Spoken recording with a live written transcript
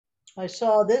I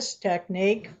saw this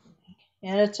technique,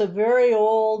 and it's a very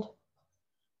old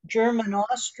German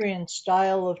Austrian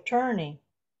style of turning.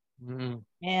 Mm.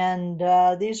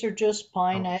 And these are just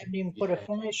pine. I haven't even put a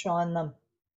finish on them,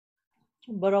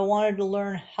 but I wanted to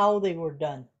learn how they were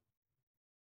done.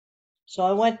 So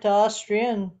I went to Austria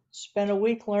and spent a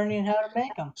week learning how to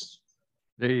make them.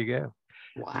 There you go.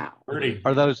 Wow.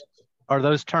 Are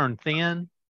those turned thin?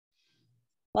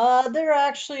 They're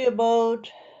actually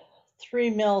about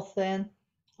 3 mil thin.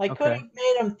 I could Okay. have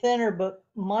made them thinner, but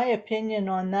my opinion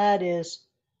on that is,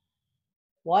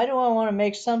 why do I want to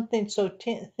make something so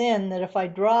thin that if I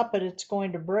drop it, it's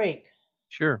going to break?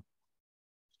 Sure.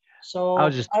 So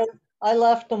just I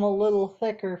left them a little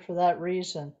thicker for that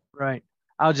reason. right.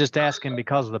 I was just asking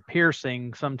because of the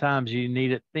piercing. Sometimes you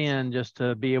need it thin just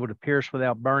to be able to pierce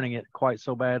without burning it quite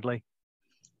so badly.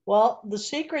 Well, the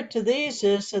secret to these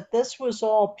is that this was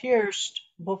all pierced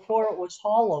before it was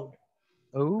hollowed.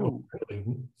 Oh,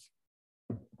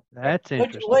 that's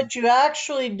interesting. What you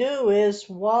actually do is,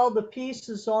 while the piece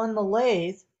is on the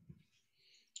lathe,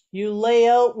 you lay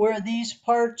out where these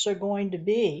parts are going to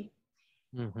be,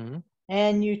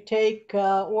 and you take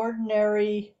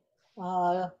ordinary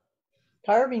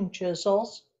carving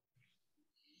chisels,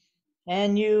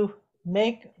 and you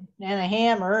and a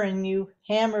hammer, and you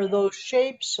hammer those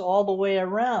shapes all the way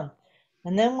around.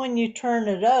 And then when you turn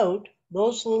it out,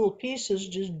 those little pieces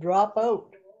just drop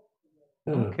out.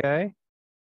 Okay.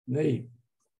 Neat.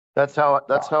 That's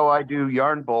how I do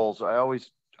yarn bowls. I always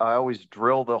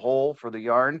drill the hole for the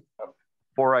yarn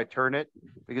before I turn it,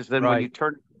 because then when you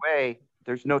turn it away,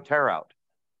 there's no tear out.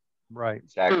 Right.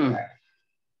 Exactly.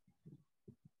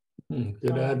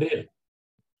 Good idea.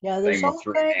 Yeah, there's all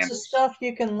kinds of stuff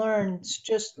you can learn. It's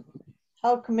just,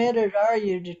 how committed are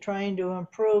you to trying to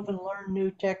improve and learn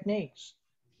new techniques?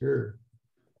 Sure.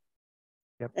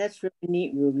 Yep. That's really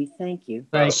neat, Ruby. Thank you.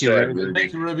 Thank you, Ruby.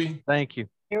 Thank you, Ruby. Thank you.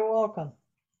 You're welcome.